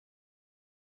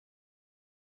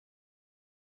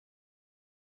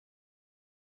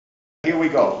Here we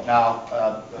go.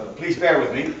 Now, please bear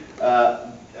with me.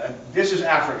 This is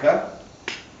Africa.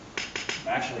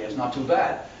 Actually, it's not too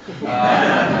bad.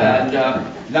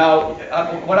 Now,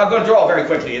 what I'm going to draw very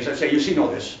quickly is, I say, you see all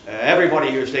this. Everybody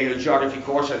here is taking a geography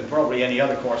course, and probably any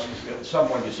other course, at some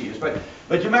point you see this. But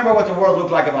you remember what the world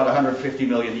looked like about 150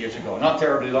 million years ago, not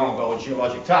terribly long ago in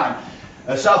geologic time.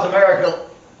 South America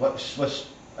was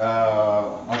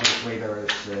obviously there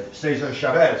is Cesar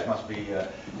Chavez must be,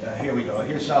 here we go,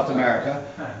 here's South America,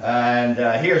 and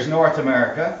here's North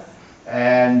America,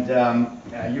 and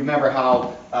you remember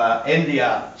how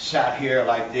India sat here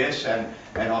like this, and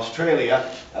Australia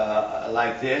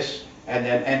like this, and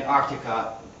then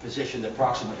Antarctica positioned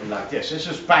approximately like this. This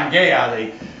is Pangaea,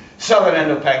 the southern end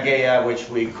of Pangaea, which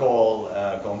we call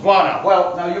Gondwana.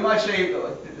 Well, now you might say,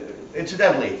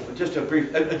 incidentally, just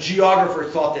a geographer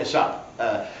thought this up.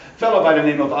 A fellow by the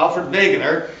name of Alfred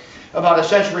Wegener, about a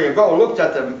century ago, looked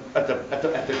at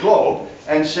the globe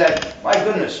and said, "My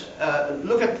goodness,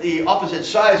 look at the opposite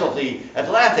sides of the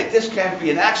Atlantic. This can't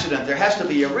be an accident. There has to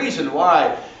be a reason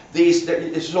why this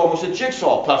is almost a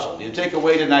jigsaw puzzle. You take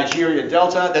away the Niger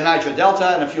Delta,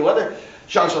 and a few other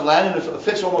chunks of land, and it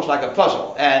fits almost like a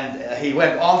puzzle." And he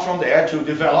went on from there to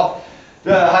develop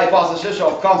the hypothesis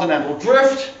of Continental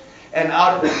Drift,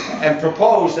 and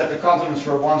proposed that the continents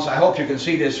were once, I hope you can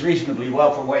see this reasonably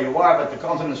well from where you are, but the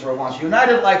continents were once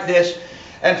united like this,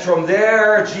 and from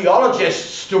there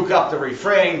geologists took up the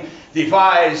refrain,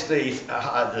 devised the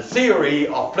theory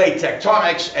of plate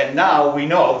tectonics, and now we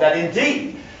know that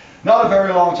indeed, not a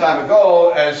very long time ago,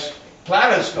 as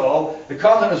planets go, the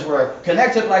continents were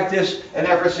connected like this, and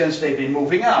ever since they've been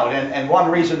moving out. And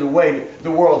one reason the way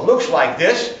the world looks like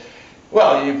this,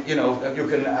 well, you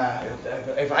can,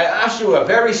 if I ask you a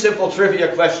very simple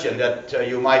trivia question that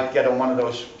you might get on one of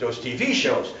those TV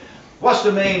shows, what's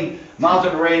the main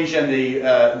mountain range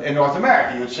in North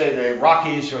America? You'd say the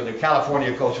Rockies or the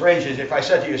California Coast Ranges. If I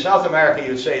said to you South America,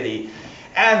 you'd say the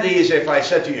Andes. If I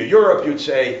said to you Europe, you'd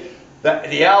say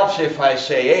the Alps. If I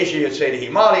say Asia, you'd say the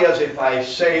Himalayas. If I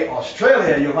say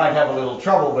Australia, you might have a little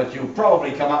trouble, but you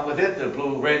probably come up with it, the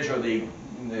Blue Ridge or the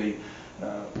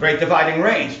Great Dividing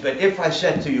Range. But if I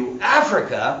said to you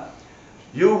Africa,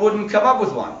 you wouldn't come up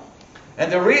with one.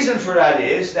 And the reason for that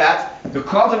is that the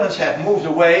continents have moved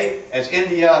away. As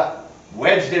India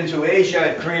wedged into Asia,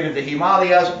 it created the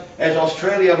Himalayas. As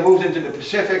Australia moved into the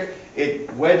Pacific, it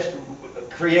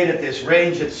created this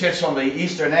range that sits on the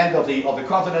eastern end of the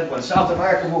continent. When South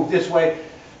America moved this way,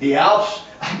 the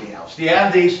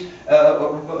Andes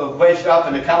wedged up,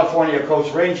 and the California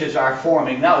Coast Ranges are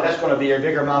forming now. That's going to be a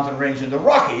bigger mountain range in the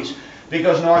Rockies,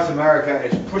 because North America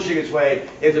is pushing its way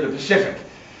into the Pacific.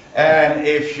 And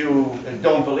if you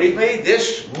don't believe me,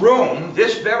 this room,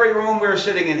 this very room we're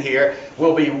sitting in here,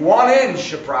 will be 1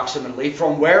 inch approximately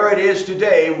from where it is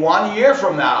today. 1 year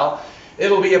from now,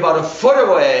 it'll be about a foot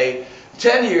away.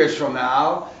 10 years from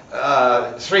now,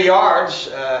 3 yards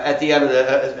at the end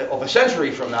of a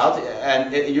century from now,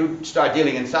 and you start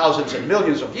dealing in thousands and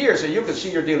millions of years, and you can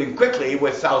see you're dealing quickly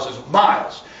with thousands of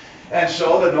miles. And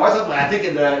so the North Atlantic,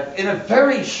 in a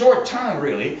very short time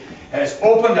really, has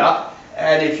opened up.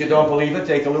 And if you don't believe it,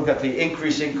 take a look at the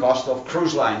increasing cost of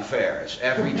cruise line fares.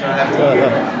 Every time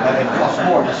it costs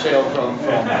more to sail from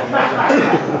North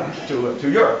America to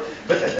Europe. But